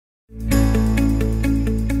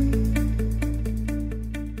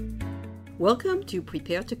Welcome to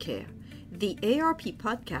Prepare to Care, the ARP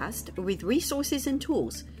podcast with resources and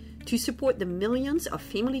tools to support the millions of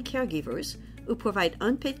family caregivers who provide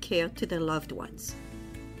unpaid care to their loved ones.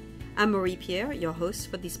 I'm Marie Pierre, your host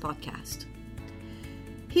for this podcast.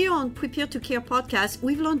 Here on Prepare to Care podcast,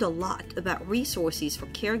 we've learned a lot about resources for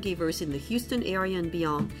caregivers in the Houston area and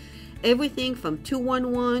beyond. Everything from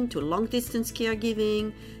 211 to long-distance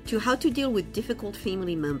caregiving to how to deal with difficult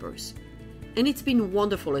family members. And it's been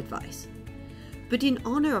wonderful advice. But in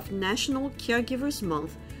honor of National Caregivers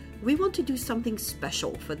Month, we want to do something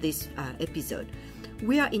special for this episode.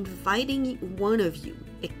 We are inviting one of you,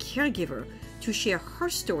 a caregiver, to share her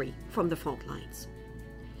story from the front lines.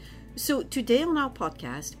 So today on our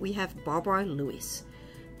podcast, we have Barbara Lewis.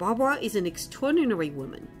 Barbara is an extraordinary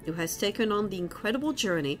woman who has taken on the incredible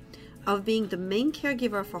journey of being the main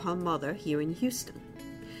caregiver for her mother here in Houston.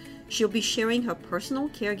 She'll be sharing her personal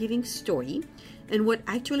caregiving story and what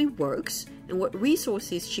actually works and what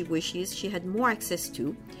resources she wishes she had more access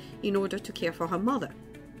to in order to care for her mother.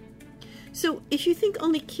 So if you think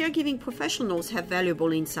only caregiving professionals have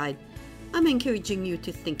valuable insight, I'm encouraging you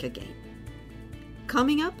to think again.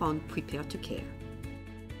 Coming up on Prepare to Care.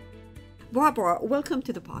 Barbara, welcome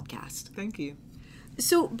to the podcast. Thank you.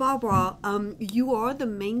 So Barbara, you are the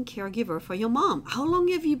main caregiver for your mom. How long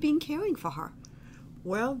have you been caring for her?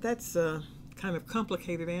 Well, that's a kind of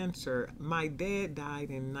complicated answer. My dad died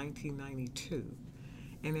in 1992,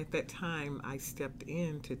 and at that time I stepped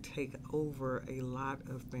in to take over a lot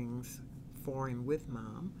of things for and with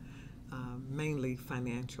Mom, mainly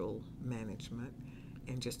financial management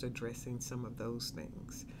and just addressing some of those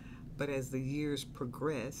things. But as the years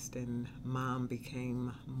progressed and Mom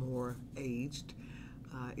became more aged,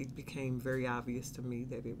 it became very obvious to me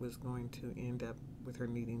that it was going to end up with her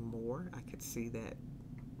needing more. I could see that,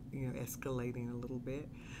 escalating a little bit.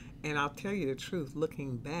 And I'll tell you the truth,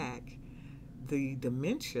 looking back, the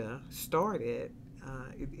dementia started,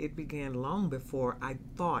 it began long before I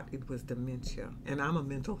thought it was dementia. And I'm a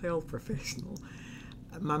mental health professional.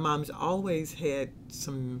 My mom's always had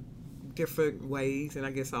some different ways, and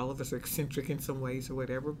I guess all of us are eccentric in some ways or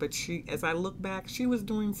whatever, but as I look back, she was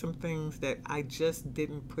doing some things that I just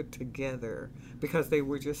didn't put together because they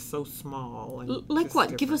were just so small. And like what?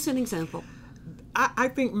 Different. Give us an example. I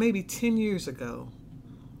think maybe 10 years ago,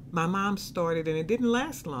 my mom started, and it didn't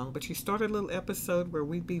last long, but she started a little episode where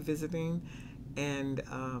we'd be visiting, and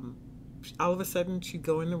all of a sudden she'd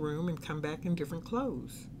go in the room and come back in different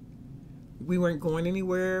clothes. We weren't going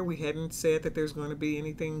anywhere. We hadn't said that there's going to be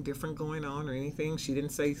anything different going on or anything. She didn't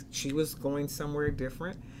say she was going somewhere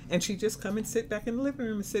different. And she'd just come and sit back in the living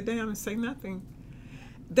room and sit down and say nothing.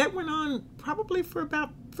 That went on probably for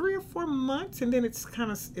about 3 or 4 months, and then it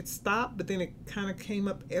stopped, but then it kind of came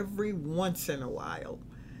up every once in a while.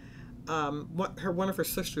 One of her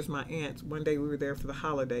sisters, my aunt, one day we were there for the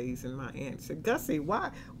holidays, and my aunt said, "Gussie,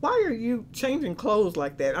 why are you changing clothes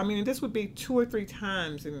like that?" I mean, this would be 2 or 3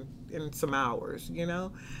 times in some hours,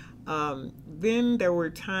 Then there were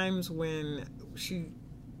times when she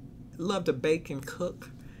loved to bake and cook,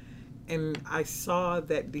 and I saw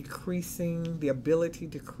that the ability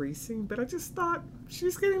decreasing, but I just thought,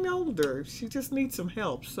 she's getting older. She just needs some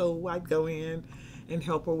help. So I'd go in and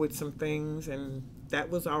help her with some things, and that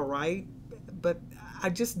was all right. But I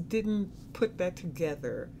just didn't put that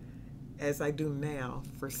together as I do now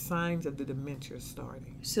for signs of the dementia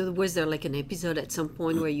starting. So was there like an episode at some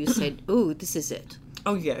point where you said, "Oh, this is it"?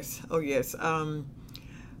 Oh, yes.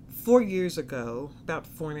 4 years ago, about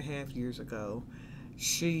 4.5 years ago,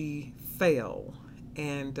 she fell,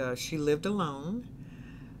 and she lived alone.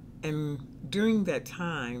 And during that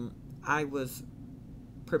time, I was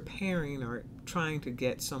preparing or trying to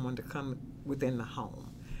get someone to come within the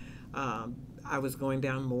home. I was going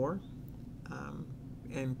down more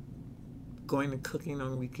and going and cooking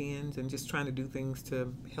on weekends and just trying to do things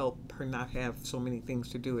to help her not have so many things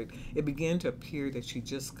to do. It began to appear that she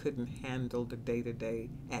just couldn't handle the day-to-day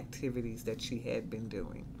activities that she had been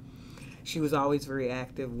doing. She was always very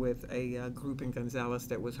active with a group in Gonzales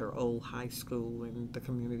that was her old high school and the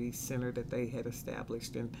community center that they had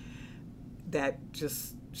established, and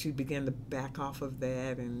she began to back off of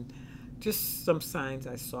that, and just some signs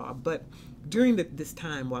I saw. But during this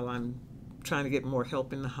time, while I'm trying to get more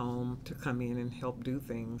help in the home to come in and help do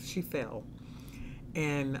things, she fell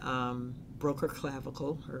and broke her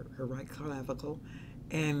clavicle, her right clavicle.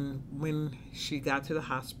 And when she got to the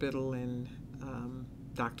hospital and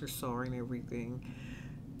doctors saw her and everything,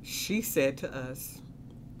 she said to us,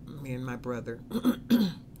 me and my brother,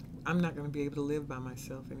 "I'm not going to be able to live by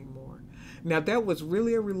myself anymore." Now, that was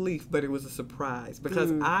really a relief, but it was a surprise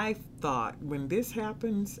because I thought when this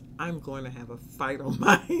happens, I'm going to have a fight on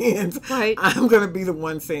my hands. Right. I'm going to be the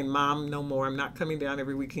one saying, Mom, no more. I'm not coming down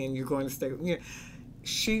every weekend. You're going to stay. You know,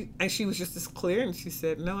 she was just as clear, and she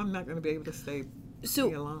said, no, I'm not going to be able to stay.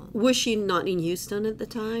 So, was she not in Houston at the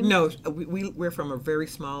time? No, we're from a very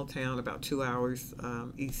small town, about 2 hours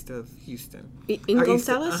east of Houston. In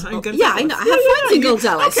Gonzales? In Gonzales? Yeah, I know. I have friends in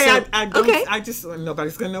Gonzales. Okay, I just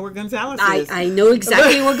nobody's gonna know where Gonzales is. I know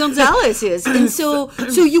exactly where Gonzales is, and so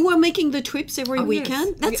you were making the trips every weekend.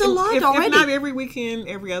 Yes. That's a lot already. If not every weekend,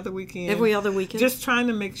 every other weekend. Every other weekend. Just trying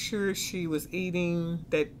to make sure she was eating.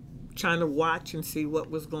 Trying to watch and see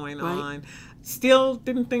what was going on. Still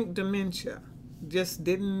didn't think dementia. Just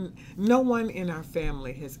didn't. No one in our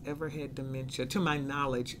family has ever had dementia, to my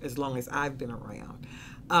knowledge, as long as I've been around.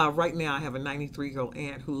 Right now, I have a 93-year-old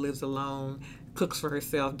aunt who lives alone, cooks for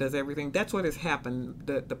herself, does everything. That's what has happened.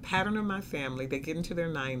 The pattern of my family, they get into their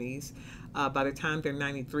 90s. By the time they're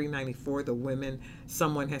 93, 94, the women,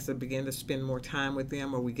 someone has to begin to spend more time with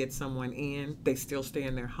them, or we get someone in. They still stay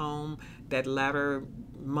in their home. That latter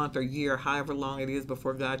month or year, however long it is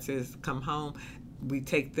before God says, come home, we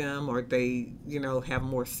take them, or they, have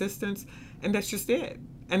more assistance, and that's just it.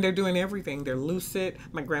 And they're doing everything. They're lucid.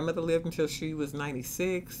 My grandmother lived until she was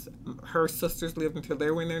 96. Her sisters lived until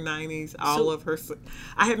they were in their 90s.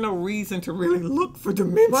 I had no reason to really look for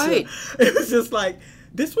dementia. Right. It was just like,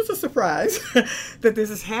 this was a surprise that this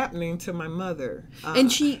is happening to my mother.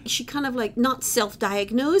 And she kind of like not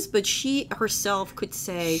self-diagnosed, but she herself could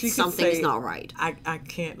say something's not right. I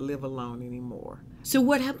can't live alone anymore. So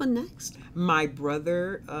what happened next? My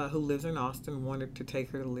brother, who lives in Austin, wanted to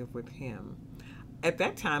take her to live with him. At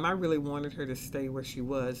that time, I really wanted her to stay where she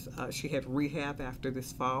was. She had rehab after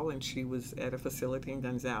this fall, and she was at a facility in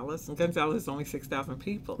Gonzales. And Gonzales is only 6,000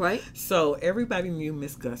 people. Right. So everybody knew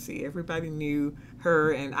Miss Gussie. Everybody knew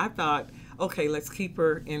her. And I thought, okay, let's keep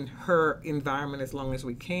her in her environment as long as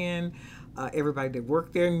we can. Everybody that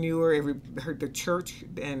worked there knew her, the church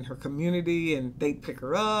and her community, and they'd pick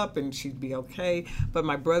her up, and she'd be okay. But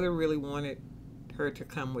my brother really wanted her to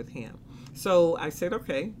come with him. So I said,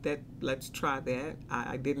 okay, let's try that.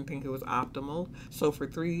 I didn't think it was optimal. So for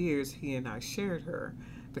 3 years, he and I shared her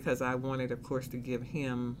because I wanted, of course, to give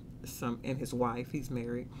him and his wife, he's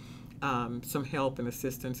married, some help and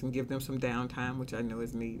assistance and give them some downtime, which I know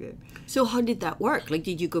is needed. So how did that work? Like,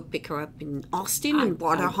 did you go pick her up in Austin and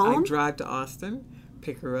brought her home? I'd drive to Austin,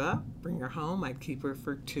 pick her up, bring her home. I'd keep her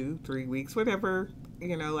for 2-3 weeks, whatever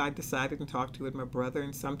I decided and talked to with my brother,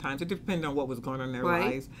 and sometimes it depended on what was going on in their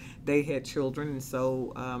lives. They had children, and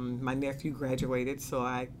so my nephew graduated, so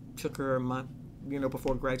I took her a month,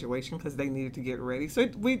 before graduation because they needed to get ready. So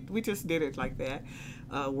we just did it like that,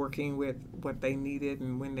 working with what they needed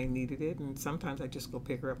and when they needed it, and sometimes I just go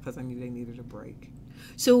pick her up because I knew they needed a break.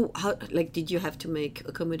 So, did you have to make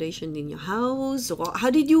accommodation in your house, or how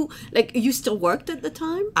did you, you still worked at the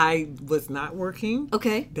time? I was not working.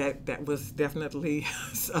 Okay. That was definitely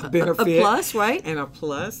a benefit. A plus, right? And a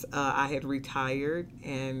plus. I had retired,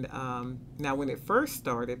 and now when it first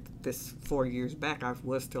started, this 4 years back, I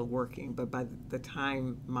was still working, but by the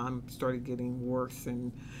time Mom started getting worse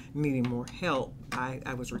and needing more help,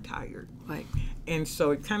 I was retired. Right. And so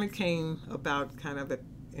it kind of came about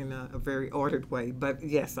in a very ordered way. But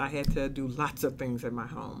yes, I had to do lots of things at my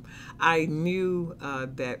home. I knew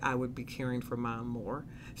that I would be caring for Mom more.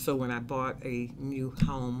 So when I bought a new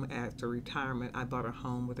home after retirement, I bought a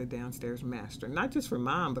home with a downstairs master. Not just for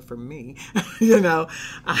Mom, but for me.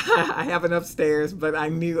 I have an upstairs, but I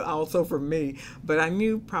knew also for me. But I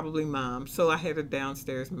knew probably Mom. So I had a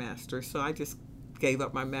downstairs master. So I just gave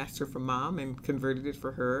up my master for Mom and converted it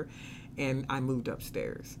for her. And I moved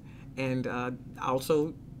upstairs. And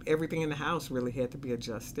also, everything in the house really had to be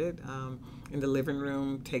adjusted. In the living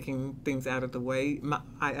room, taking things out of the way.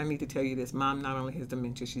 I need to tell you this. Mom not only has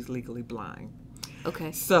dementia, she's legally blind.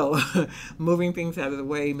 Okay. So moving things out of the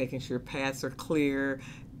way, making sure paths are clear,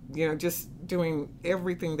 just doing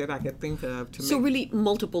everything that I could think of to So really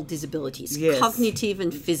multiple disabilities, yes. Cognitive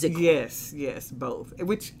and physical. Yes, both,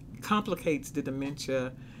 which complicates the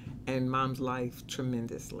dementia and Mom's life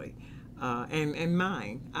tremendously. And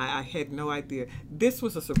mine. I had no idea. This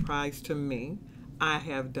was a surprise to me. I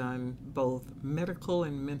have done both medical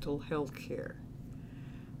and mental health care.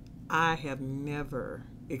 I have never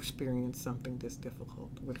experienced something this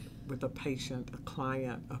difficult with a patient, a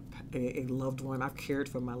client, a loved one. I've cared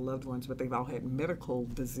for my loved ones, but they've all had medical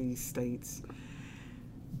disease states.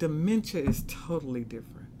 Dementia is totally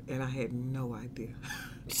different, and I had no idea.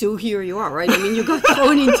 So here you are, right? I mean, you got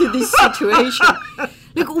thrown into this situation.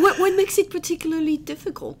 What makes it particularly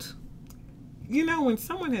difficult? You know, when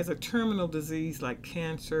someone has a terminal disease like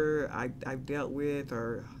cancer, I've dealt with,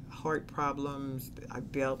 or heart problems I've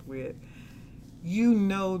dealt with, you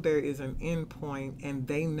know there is an end point, and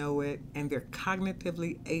they know it, and they're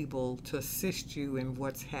cognitively able to assist you in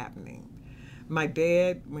what's happening. My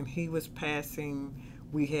dad, when he was passing,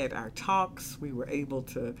 we had our talks. We were able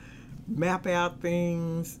to map out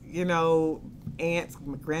things, you know, aunts,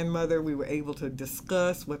 my grandmother, we were able to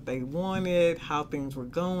discuss what they wanted, how things were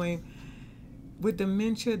going. With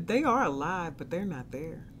dementia, they are alive, but they're not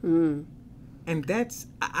there. Mm. And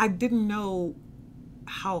I didn't know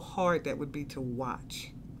how hard that would be to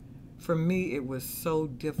watch. For me, it was so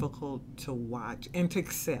difficult to watch and to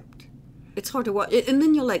accept. It's hard to watch. And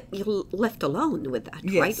then you're left alone with that,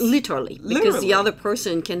 Yes. right? Literally. Because Literally. the other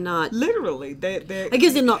person cannot... Literally. I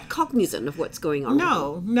guess they're not cognizant of what's going on.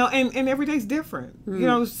 No. And every day's different. You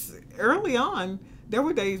know, early on, there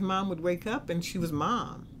were days Mom would wake up and she was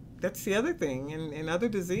Mom. That's the other thing. In other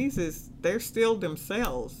diseases, they're still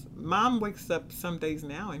themselves. Mom wakes up some days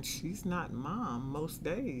now and she's not Mom most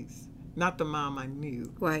days. Not the Mom I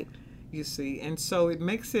knew. Right. You see, and so it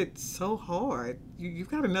makes it so hard.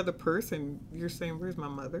 You've got another person. You're saying, "Where's my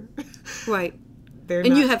mother?" Right.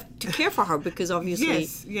 And you have to care for her because obviously...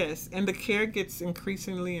 Yes. And the care gets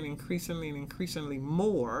increasingly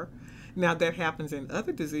more. Now, that happens in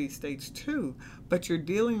other disease states too, but you're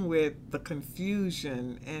dealing with the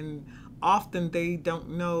confusion, and often they don't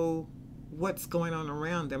know what's going on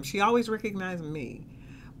around them. She always recognized me,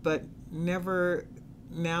 but never...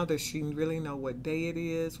 Now does she really know what day it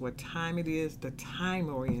is, what time it is? The time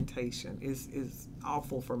orientation is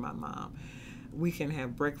awful for my mom. We can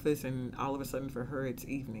have breakfast and all of a sudden for her it's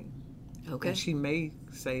evening. Okay. And she may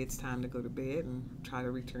say it's time to go to bed and try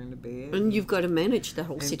to return to bed. And you've got to manage the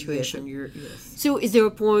whole situation. Yes. So is there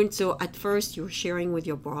a point, so at first you were sharing with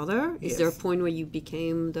your brother. Is Yes. there a point where you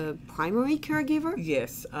became the primary caregiver?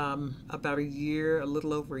 Yes. About a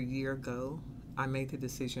little over a year ago, I made the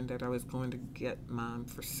decision that I was going to get Mom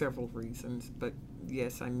for several reasons, but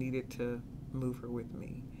yes, I needed to move her with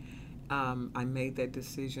me. I made that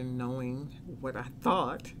decision knowing what I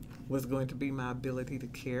thought was going to be my ability to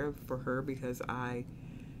care for her, because I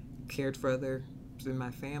cared for others in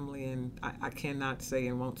my family, and I cannot say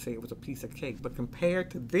and won't say it was a piece of cake, but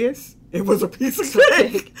compared to this, it was a piece of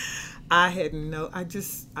cake. I had no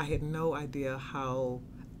idea how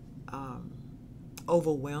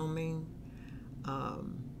overwhelming.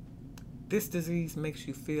 This disease makes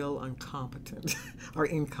you feel incompetent or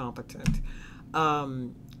incompetent,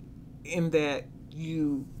 in that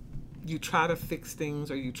you try to fix things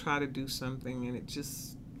or you try to do something and it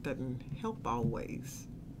just doesn't help always.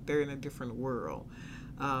 They're in a different world.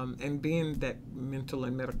 And being that mental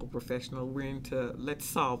and medical professional, we're into let's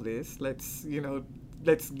solve this.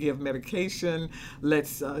 Let's give medication,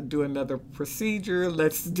 let's do another procedure,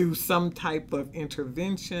 let's do some type of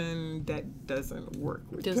intervention. That doesn't work.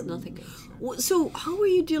 Does nothing. So how were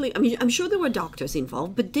you dealing? I mean, I'm sure there were doctors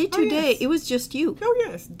involved, but day to day, it was just you. Oh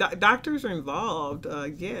yes, doctors are involved.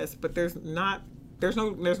 Yes, but there's no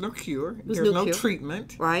cure. There's no cure.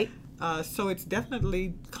 Treatment. Right. So it's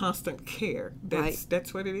definitely constant care.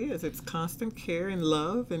 That's what it is. It's constant care and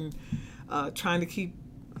love, and trying to keep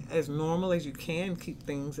as normal as you can, keep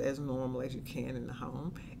things as normal as you can in the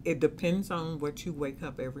home. It depends on what you wake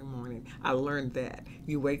up every morning. I learned that.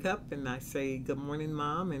 You wake up and I say, "Good morning,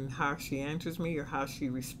 Mom," and how she answers me or how she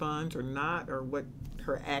responds or not, or what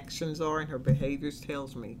her actions are and her behaviors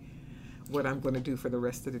tells me what I'm going to do for the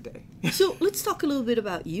rest of the day. So let's talk a little bit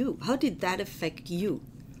about you. How did that affect you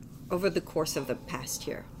over the course of the past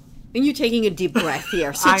year? And you're taking a deep breath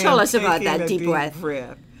here, so tell us about that deep breath.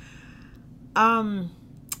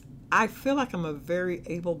 I feel like I'm a very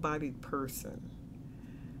able-bodied person.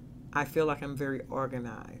 I feel like I'm very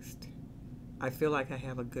organized. I feel like I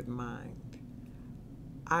have a good mind.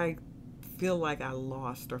 I feel like I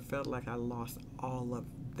felt like I lost all of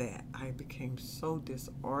that. I became so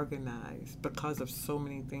disorganized because of so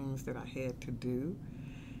many things that I had to do,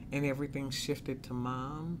 and everything shifted to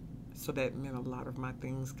Mom. So that meant a lot of my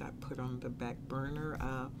things got put on the back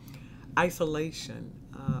burner. Isolation,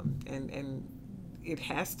 and it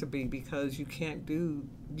has to be, because you can't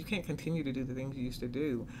continue to do the things you used to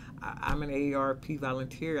do. I'm an AARP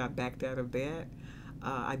volunteer. I backed out of that.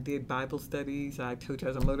 I did Bible studies. I told you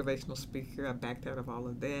I was a motivational speaker. I backed out of all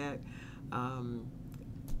of that.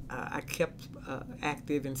 I kept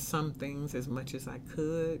active in some things as much as I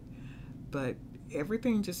could, but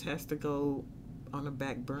everything just has to go on a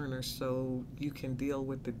back burner so you can deal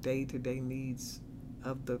with the day-to-day needs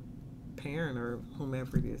of the parent or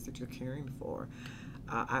whomever it is that you're caring for.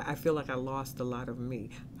 I feel like I lost a lot of me.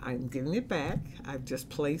 I'm getting it back. I've just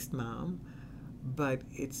placed Mom. but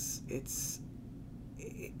it's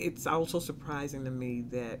also surprising to me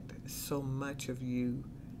that so much of you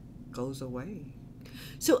goes away.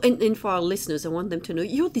 So, and for our listeners, I want them to know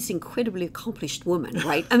you're this incredibly accomplished woman,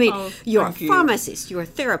 right? I mean, you're a pharmacist, you're a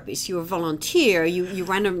therapist, you're a volunteer, you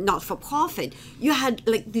ran a not-for-profit. You had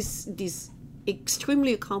like this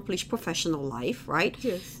extremely accomplished professional life, right?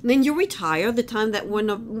 Yes. And then you retire, the time that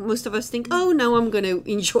most of us think, oh, now I'm going to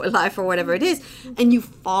enjoy life or whatever it is. And you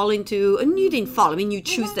fall into, and you didn't fall, I mean, you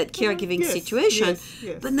choose that caregiving situation,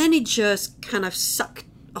 but then it just kind of sucked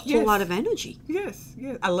a whole lot of energy. Yes.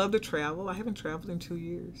 I love to travel. I haven't traveled in 2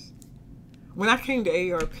 years. When I came to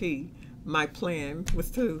AARP, my plan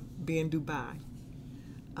was to be in Dubai.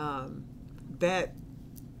 That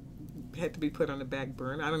had to be put on the back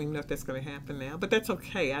burner. I don't even know if that's going to happen now, but that's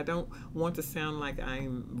okay. I don't want to sound like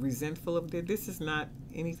I'm resentful of it. This is not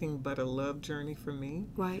anything but a love journey for me.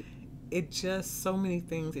 Right. It just, so many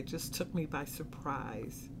things, it just took me by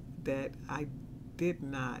surprise that I did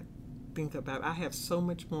not think about. I have so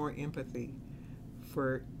much more empathy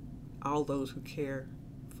for all those who care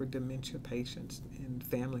for dementia patients and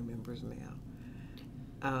family members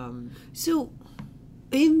now. So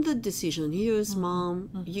in the decision, here's mom,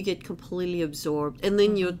 you get completely absorbed, and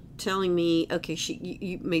then you're telling me, okay,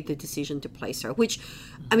 you made the decision to place her, which,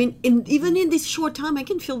 I mean, even in this short time, I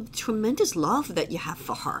can feel the tremendous love that you have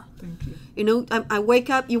for her. Thank you. You know, I wake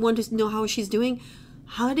up, you want to know how she's doing.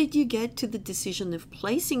 How did you get to the decision of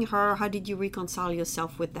placing her? How did you reconcile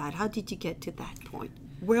yourself with that? How did you get to that point?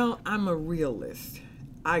 Well, I'm a realist.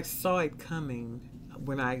 I saw it coming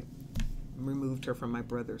when I removed her from my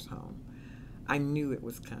brother's home. I knew it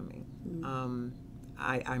was coming. I'm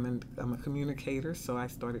a communicator, so I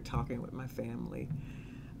started talking with my family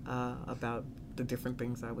about the different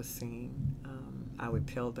things I was seeing. I would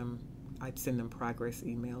tell them, I'd send them progress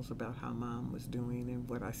emails about how mom was doing and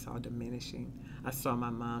what I saw diminishing. I saw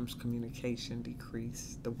my mom's communication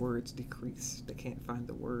decrease, the words decrease. They can't find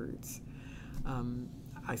the words.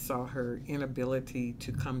 I saw her inability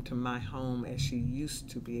to come to my home as she used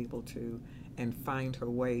to be able to, and find her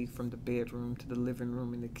way from the bedroom to the living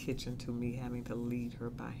room and the kitchen to me having to lead her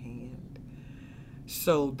by hand.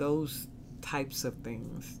 So those types of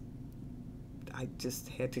things, I just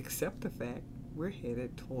had to accept the fact we're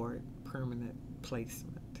headed toward permanent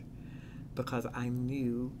placement, because I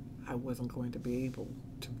knew I wasn't going to be able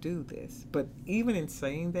to do this. But even in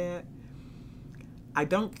saying that, I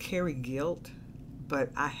don't carry guilt, but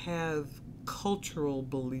I have cultural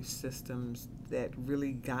belief systems that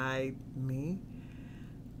really guide me.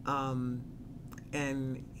 And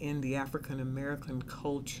in the African American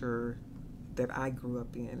culture that I grew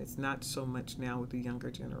up in, it's not so much now with the younger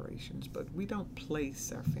generations, but we don't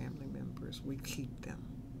place our family members, we keep them.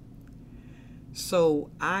 So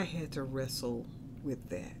I had to wrestle with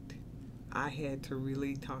that. I had to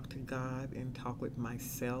really talk to God and talk with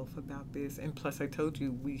myself about this. And plus, I told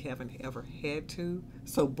you, we haven't ever had to.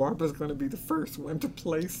 So Barbara's going to be the first one to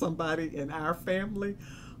place somebody in our family.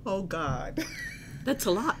 Oh, God. That's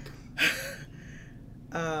a lot.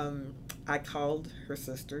 I called her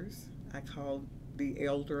sisters. I called the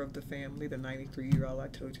elder of the family, the 93-year-old I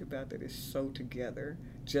told you about that is so together,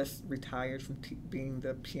 just retired from being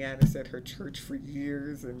the pianist at her church for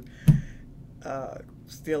years, and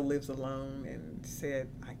still lives alone, and said,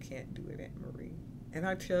 I can't do it, Aunt Marie. And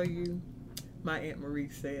I tell you, my Aunt Marie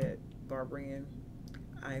said, Barbara Ann,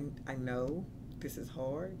 I know this is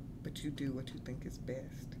hard, but you do what you think is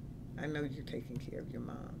best. I know you're taking care of your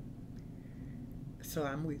mom, so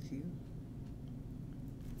I'm with you.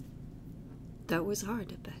 That was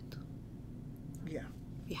hard, I bet. Yeah.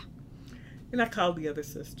 Yeah. And I called the other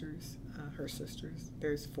sisters, her sisters.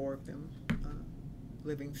 There's 4 of them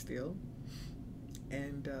living still.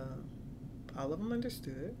 And all of them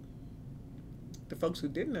understood. The folks who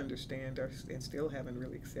didn't understand and still haven't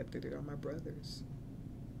really accepted it are my brothers.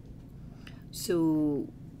 So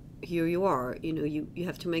here you are, you know, you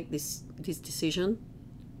have to make this decision.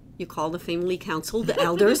 You call the family council, the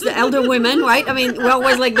elders, the elder women, right? I mean, we're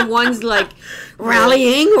always like the ones like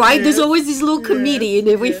rallying, right? Yes. There's always this little committee in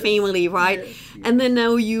every family, right? Yes. And then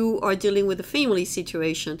now you are dealing with a family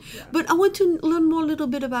situation. Yeah. But I want to learn more a little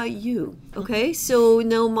bit about you, okay? So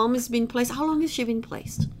now mom has been placed. How long has she been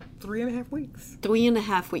placed? 3.5 weeks.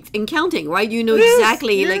 3.5 weeks. And counting, right? You know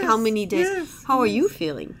exactly like how many days. How are you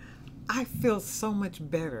feeling? I feel so much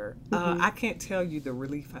better. I can't tell you the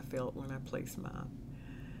relief I felt when I placed mom.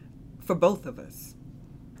 For both of us.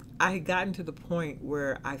 I had gotten to the point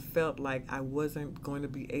where I felt like I wasn't going to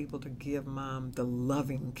be able to give mom the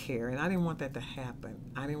loving care, and I didn't want that to happen.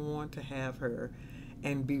 I didn't want to have her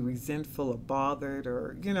and be resentful or bothered,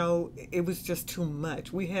 or, you know, it was just too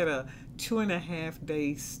much. We had a 2.5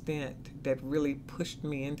 day stint that really pushed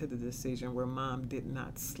me into the decision where Mom did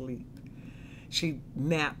not sleep. She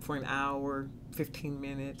napped for an hour, 15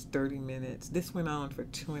 minutes, 30 minutes. This went on for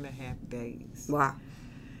 2.5 days. Wow.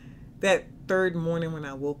 That third morning when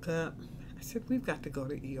I woke up, I said, we've got to go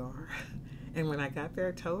to ER. And when I got there,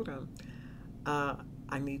 I told them,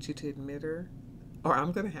 I need you to admit her, or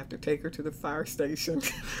I'm going to have to take her to the fire station.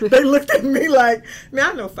 They looked at me like,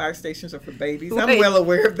 now I know fire stations are for babies. Right. I'm well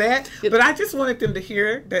aware of that. But I just wanted them to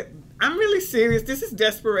hear that I'm really serious. This is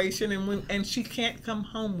desperation, and she can't come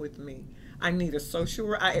home with me. I need a social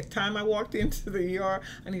worker. At the time I walked into the ER,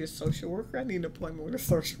 I need a social worker. I need an appointment with a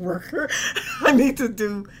social worker. I need to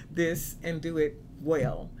do this and do it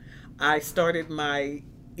well. I started my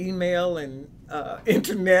email and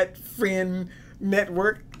internet friend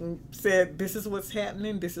network and said, this is what's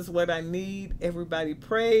happening. This is what I need. Everybody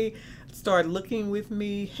pray. Start looking with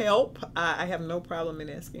me. Help. I have no problem in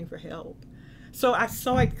asking for help. So I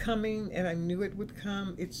saw it coming and I knew it would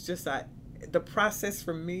come. It's just the process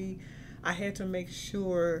for me, I had to make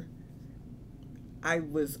sure I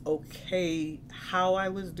was okay how I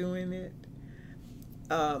was doing it.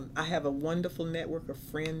 I have a wonderful network of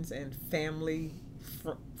friends and family,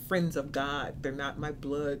 friends of God. They're not my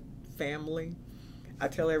blood family. I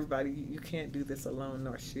tell everybody, you can't do this alone,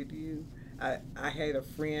 nor should you. I had a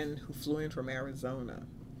friend who flew in from Arizona,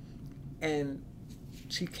 and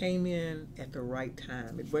she came in at the right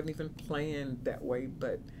time. It wasn't even planned that way,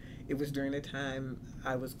 but it was during the time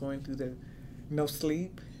I was going through the no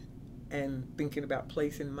sleep and thinking about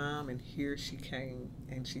placing Mom, and here she came,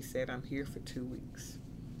 and she said, I'm here for 2 weeks.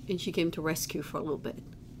 And she came to rescue for a little bit.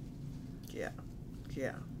 Yeah.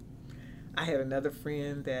 I had another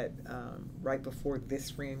friend that right before this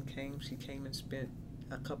friend came, she came and spent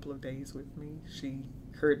a couple of days with me. She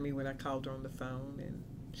heard me when I called her on the phone, and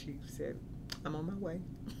she said, I'm on my way.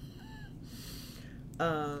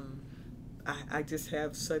 I just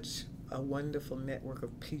have such a wonderful network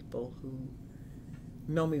of people who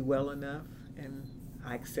know me well enough, and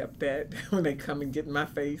I accept that when they come and get in my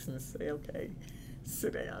face and say, okay,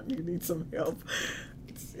 sit down, you need some help.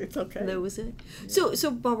 It's okay. That was it. Yeah.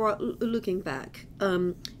 So Barbara, looking back,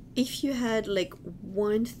 if you had like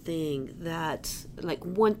one thing that, like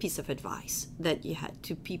one piece of advice that you had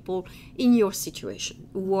to people in your situation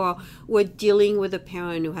who are dealing with a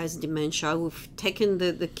parent who has dementia, who've taken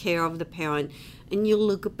the care of the parent, and you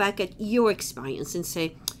look back at your experience and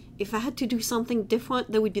say, if I had to do something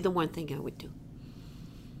different, that would be the one thing I would do.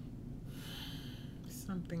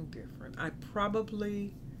 Something different. I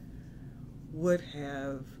probably would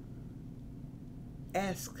have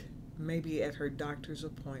asked, maybe at her doctor's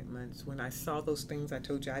appointments, when I saw those things I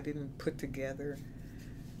told you I didn't put together,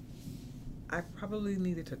 I probably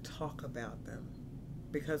needed to talk about them,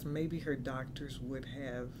 because maybe her doctors would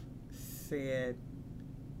have said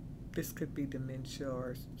this could be dementia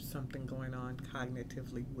or something going on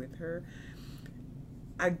cognitively with her.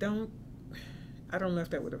 I don't know if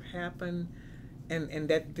that would have happened, and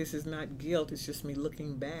that this is not guilt, it's just me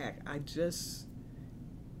looking back. I just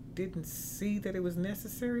didn't see that it was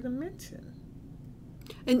necessary to mention.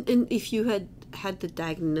 And if you had the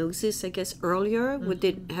diagnosis, I guess, earlier, would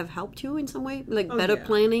it have helped you in some way? Like better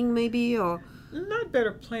planning, maybe, or? Not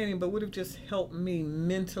better planning, but would have just helped me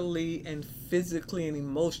mentally and physically and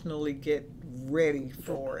emotionally get ready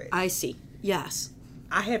for it. I see. Yes.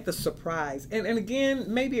 I had the surprise. And again,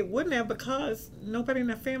 maybe it wouldn't have, because nobody in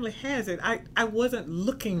the family has it. I wasn't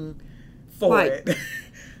looking for it.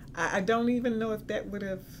 I don't even know if that would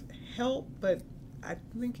have helped, but I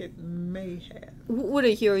think it may have. What I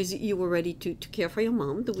hear is you were ready to care for your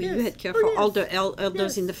mom, the way you had care for all the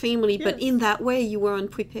elders in the family, but in that way you were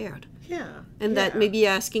unprepared. Yeah. And that maybe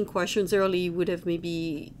asking questions early would have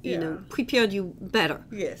maybe, you know, prepared you better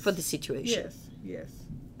for the situation. Yes.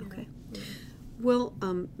 Okay. Well,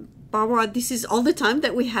 Barbara, this is all the time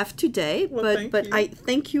that we have today, but I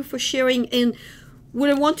thank you for sharing. And what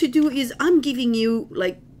I want to do is I'm giving you,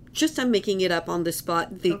 like, I'm making it up on the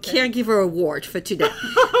spot, the Caregiver Award for today.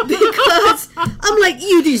 Because I'm like,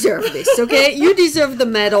 you deserve this, okay? You deserve the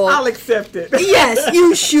medal. I'll accept it. Yes,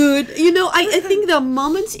 you should. You know, I think there are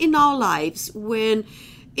moments in our lives when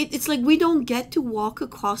it's like we don't get to walk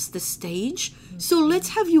across the stage. So let's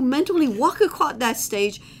have you mentally walk across that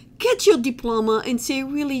stage, get your diploma, and say,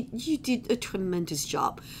 really, you did a tremendous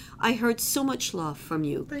job. I heard so much love from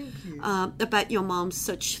you. Thank you. About your mom's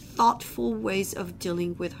such thoughtful ways of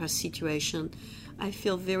dealing with her situation. I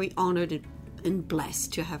feel very honored and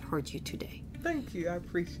blessed to have heard you today. Thank you. I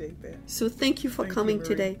appreciate that. So thank you for coming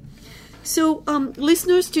today. So,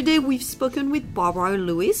 listeners, today we've spoken with Barbara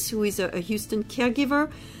Lewis, who is a Houston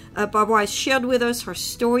caregiver. Barbara has shared with us her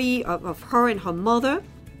story of her and her mother.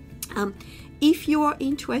 If you are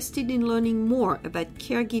interested in learning more about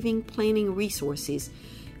caregiving planning resources,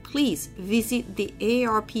 please visit the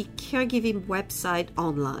AARP Caregiving website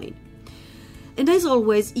online. And as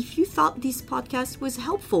always, if you thought this podcast was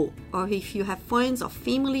helpful, or if you have friends or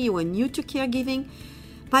family who are new to caregiving,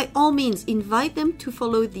 by all means, invite them to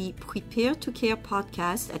follow the Prepare to Care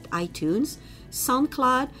podcast at iTunes,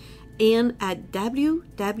 SoundCloud, and at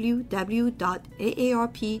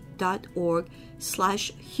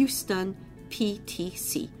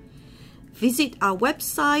www.aarp.org/HoustonPTC. Visit our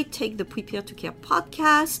website, take the Prepare to Care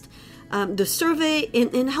podcast, the survey,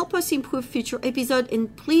 and help us improve future episodes.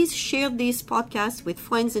 And please share this podcast with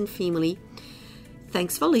friends and family.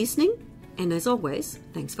 Thanks for listening. And as always,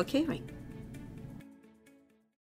 thanks for caring.